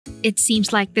it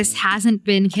seems like this hasn't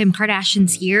been Kim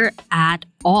Kardashian's year at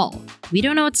all. We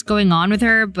don't know what's going on with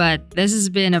her, but this has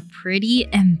been a pretty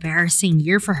embarrassing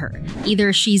year for her.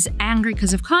 Either she's angry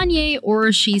because of Kanye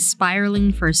or she's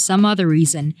spiraling for some other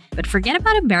reason. But forget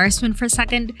about embarrassment for a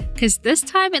second, because this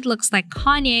time it looks like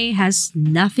Kanye has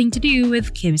nothing to do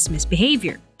with Kim's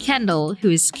misbehavior. Kendall,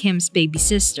 who is Kim's baby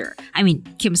sister,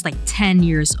 Kim's like 10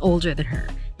 years older than her,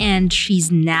 and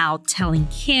she's now telling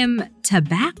Kim to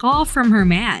back off from her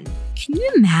man. Can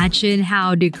you imagine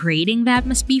how degrading that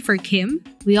must be for Kim?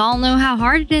 We all know how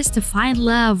hard it is to find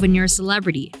love when you're a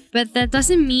celebrity, but that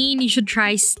doesn't mean you should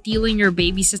try stealing your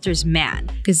baby sister's man,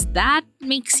 because that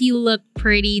makes you look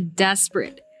pretty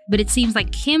desperate. But it seems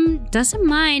like Kim doesn't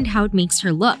mind how it makes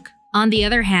her look. On the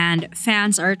other hand,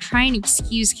 fans are trying to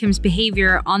excuse Kim's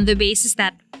behavior on the basis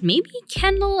that maybe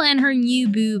Kendall and her new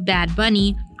boo Bad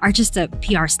Bunny are just a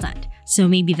PR stunt. So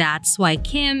maybe that's why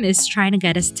Kim is trying to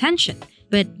get his attention.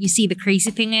 But you see, the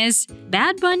crazy thing is,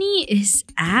 Bad Bunny is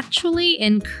actually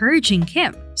encouraging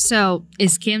Kim. So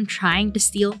is Kim trying to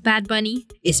steal Bad Bunny?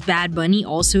 Is Bad Bunny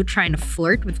also trying to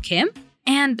flirt with Kim?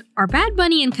 And are Bad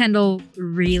Bunny and Kendall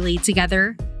really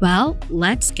together? Well,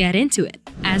 let's get into it.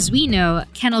 As we know,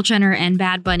 Kendall Jenner and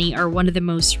Bad Bunny are one of the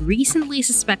most recently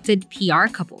suspected PR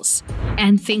couples,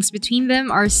 and things between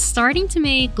them are starting to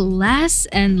make less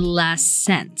and less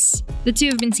sense. The two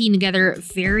have been seen together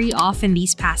very often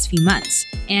these past few months,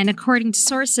 and according to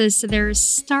sources, they're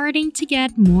starting to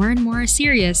get more and more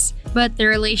serious, but their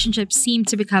relationship seemed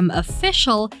to become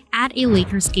official at a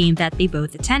Lakers game that they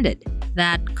both attended.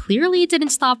 That clearly didn't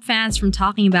stop fans from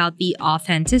talking about the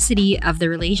authenticity of the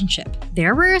relationship.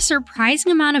 There were a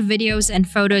surprising amount of videos and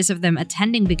photos of them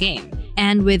attending the game,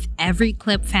 and with every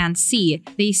clip fans see,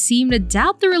 they seem to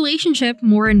doubt the relationship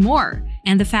more and more.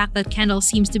 And the fact that Kendall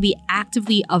seems to be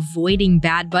actively avoiding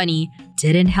Bad Bunny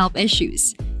didn't help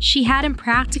issues. She had him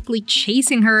practically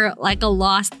chasing her like a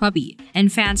lost puppy,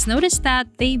 and fans noticed that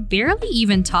they barely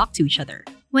even talk to each other.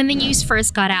 When the news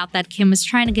first got out that Kim was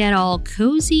trying to get all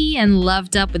cozy and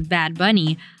loved up with Bad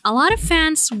Bunny, a lot of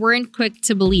fans weren't quick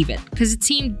to believe it, because it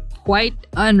seemed quite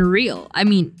unreal.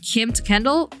 Kim to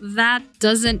Kendall? That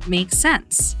doesn't make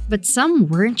sense. But some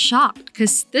weren't shocked,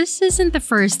 because this isn't the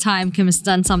first time Kim has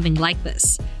done something like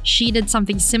this. She did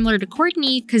something similar to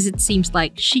Kourtney, because it seems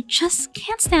like she just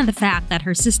can't stand the fact that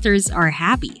her sisters are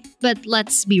happy. But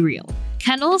let's be real.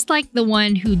 Kendall's like the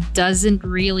one who doesn't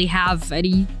really have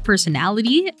any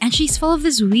personality, and she's full of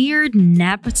this weird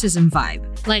nepotism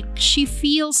vibe. Like, she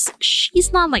feels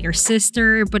she's not like her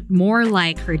sister, but more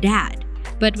like her dad.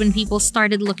 But when people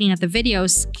started looking at the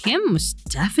videos, Kim was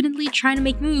definitely trying to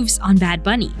make moves on Bad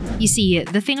Bunny. You see,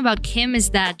 the thing about Kim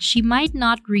is that she might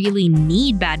not really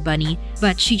need Bad Bunny,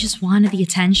 but she just wanted the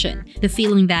attention, the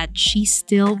feeling that she's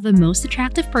still the most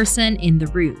attractive person in the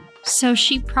room. So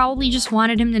she probably just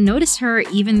wanted him to notice her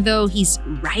even though he's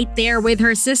right there with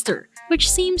her sister, which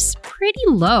seems pretty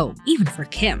low, even for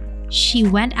Kim. She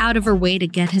went out of her way to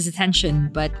get his attention,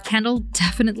 but Kendall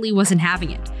definitely wasn't having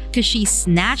it, because she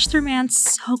snatched her man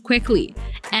so quickly,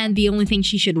 and the only thing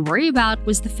she should worry about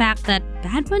was the fact that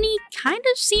Bad Bunny kind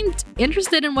of seemed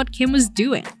interested in what Kim was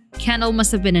doing. Kendall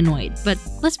must have been annoyed, but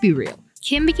let's be real.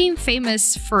 Kim became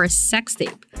famous for a sex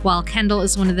tape, while Kendall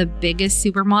is one of the biggest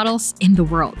supermodels in the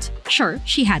world. Sure,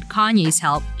 she had Kanye's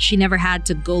help. She never had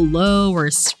to go low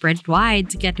or spread it wide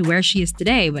to get to where she is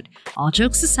today, but all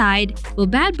jokes aside, will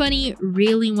Bad Bunny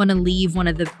really want to leave one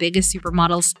of the biggest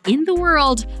supermodels in the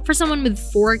world for someone with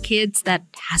 4 kids that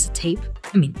has a tape?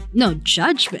 No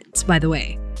judgment, by the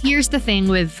way. Here's the thing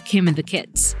with Kim and the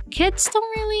kids. Kids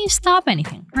don't really stop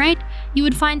anything, right? You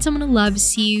would find someone who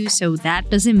loves you, so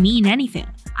that doesn't mean anything.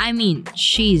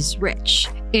 She's rich.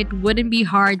 It wouldn't be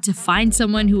hard to find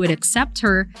someone who would accept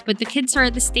her, but the kids are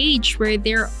at the stage where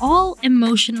they're all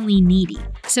emotionally needy.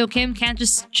 So Kim can't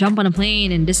just jump on a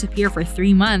plane and disappear for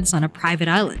 3 months on a private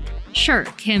island. Sure,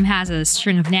 Kim has a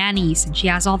string of nannies and she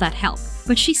has all that help,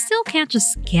 but she still can't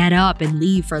just get up and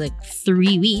leave for like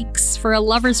 3 weeks for a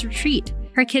lover's retreat.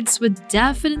 Her kids would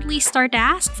definitely start to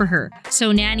ask for her,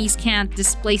 so nannies can't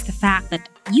displace the fact that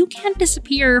you can't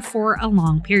disappear for a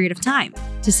long period of time.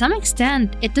 To some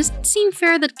extent, it doesn't seem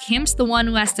fair that Kim's the one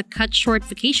who has to cut short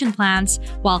vacation plans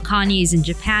while Kanye is in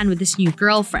Japan with his new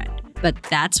girlfriend. But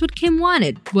that's what Kim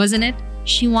wanted, wasn't it?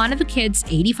 She wanted the kids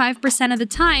 85% of the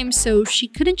time, so she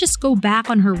couldn't just go back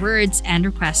on her words and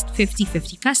request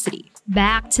 50-50 custody.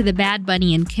 Back to the Bad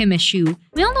Bunny and Kim issue,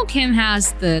 we all know Kim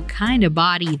has the kind of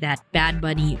body that Bad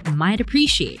Bunny might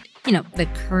appreciate. the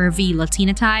curvy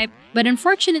Latina type, but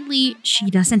unfortunately, she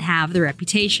doesn't have the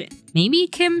reputation. Maybe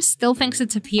Kim still thinks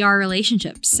it's a PR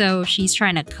relationship, so she's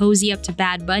trying to cozy up to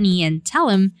Bad Bunny and tell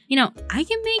him, I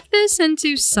can make this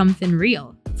into something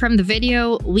real. From the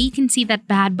video, we can see that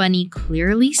Bad Bunny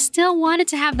clearly still wanted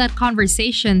to have that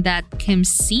conversation that Kim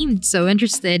seemed so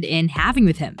interested in having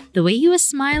with him. The way he was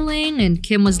smiling and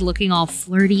Kim was looking all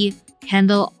flirty,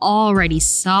 Kendall already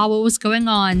saw what was going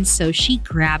on, so she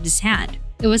grabbed his hand.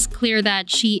 It was clear that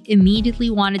she immediately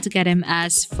wanted to get him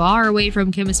as far away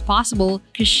from Kim as possible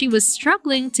because she was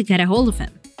struggling to get a hold of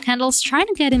him. Kendall's trying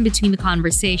to get in between the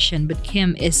conversation, but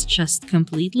Kim is just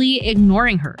completely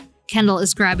ignoring her. Kendall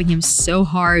is grabbing him so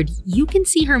hard, you can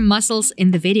see her muscles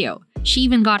in the video. She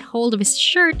even got hold of his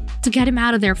shirt to get him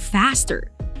out of there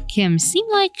faster. Kim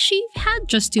seemed like she had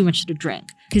just too much to drink,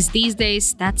 because these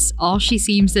days, that's all she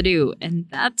seems to do, and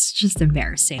that's just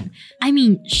embarrassing. I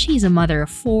mean, she's a mother of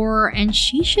 4, and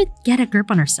she should get a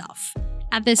grip on herself.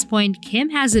 At this point, Kim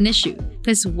has an issue,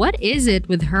 because what is it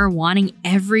with her wanting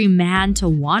every man to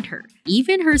want her?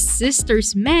 Even her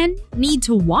sister's men need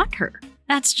to want her.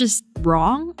 That's just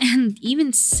wrong and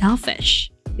even selfish.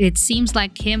 It seems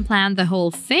like Kim planned the whole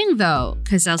thing though,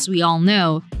 because as we all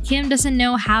know, Kim doesn't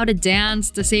know how to dance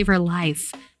to save her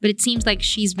life. But it seems like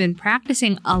she's been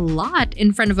practicing a lot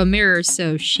in front of a mirror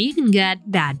so she can get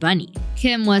Bad Bunny.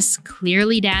 Kim was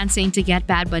clearly dancing to get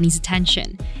Bad Bunny's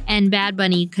attention, and Bad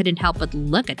Bunny couldn't help but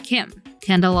look at Kim.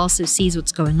 Kendall also sees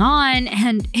what's going on,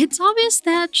 and it's obvious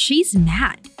that she's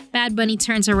mad. Bad Bunny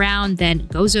turns around, then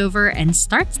goes over and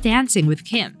starts dancing with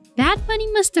Kim. Bad Bunny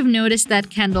must have noticed that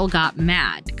Kendall got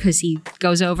mad because he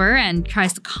goes over and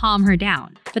tries to calm her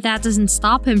down. But that doesn't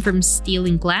stop him from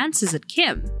stealing glances at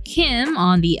Kim. Kim,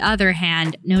 on the other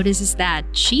hand, notices that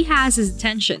she has his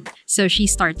attention, so she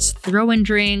starts throwing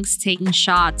drinks, taking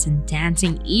shots, and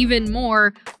dancing even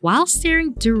more while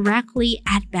staring directly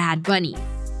at Bad Bunny.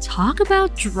 Talk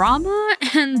about drama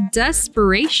and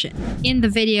desperation. In the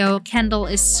video, Kendall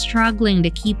is struggling to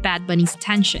keep Bad Bunny's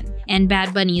attention, and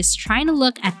Bad Bunny is trying to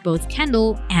look at both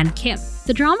Kendall and Kim.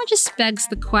 The drama just begs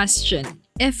the question,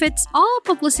 if it's all a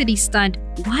publicity stunt,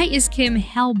 why is Kim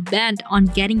hell-bent on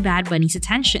getting Bad Bunny's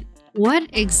attention? What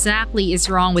exactly is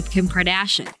wrong with Kim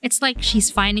Kardashian? It's like she's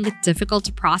finding it difficult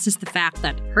to process the fact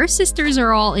that her sisters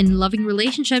are all in loving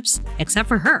relationships except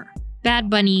for her.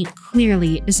 Bad Bunny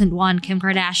clearly doesn't want Kim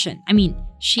Kardashian. I mean,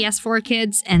 she has 4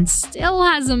 kids and still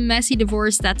has a messy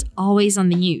divorce that's always on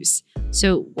the news.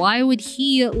 So why would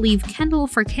he leave Kendall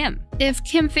for Kim? If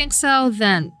Kim thinks so,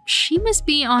 then she must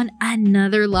be on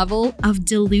another level of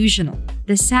delusional.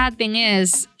 The sad thing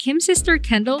is, Kim's sister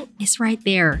Kendall is right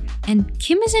there, and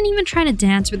Kim isn't even trying to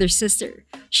dance with her sister.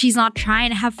 She's not trying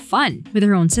to have fun with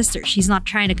her own sister. She's not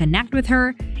trying to connect with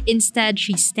her. Instead,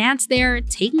 she stands there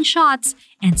taking shots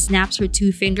and snaps her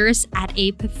 2 fingers at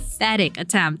a pathetic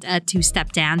attempt at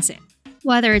 2-step dancing.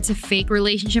 Whether it's a fake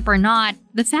relationship or not,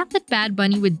 the fact that Bad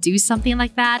Bunny would do something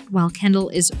like that while Kendall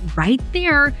is right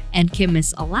there and Kim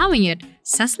is allowing it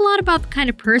says a lot about the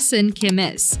kind of person Kim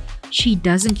is. She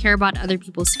doesn't care about other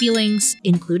people's feelings,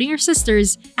 including her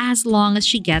sister's, as long as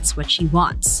she gets what she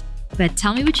wants. But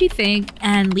tell me what you think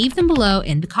and leave them below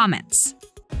in the comments.